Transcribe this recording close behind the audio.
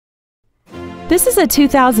This is a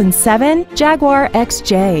 2007 Jaguar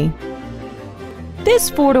XJ. This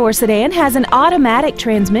four-door sedan has an automatic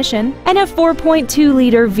transmission and a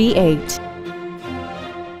 4.2-liter V8.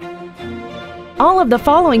 All of the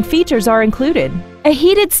following features are included: a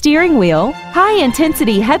heated steering wheel,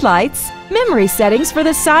 high-intensity headlights, memory settings for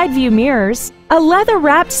the side view mirrors, a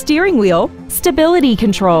leather-wrapped steering wheel, stability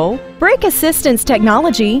control, brake assistance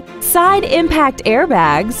technology, side impact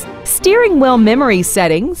airbags, steering wheel memory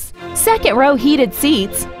settings, second-row heated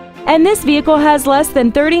seats, and this vehicle has less than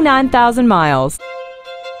 39,000 miles.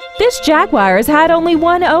 This Jaguar has had only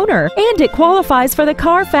one owner, and it qualifies for the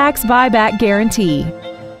Carfax buyback guarantee.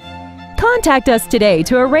 Contact us today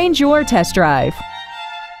to arrange your test drive.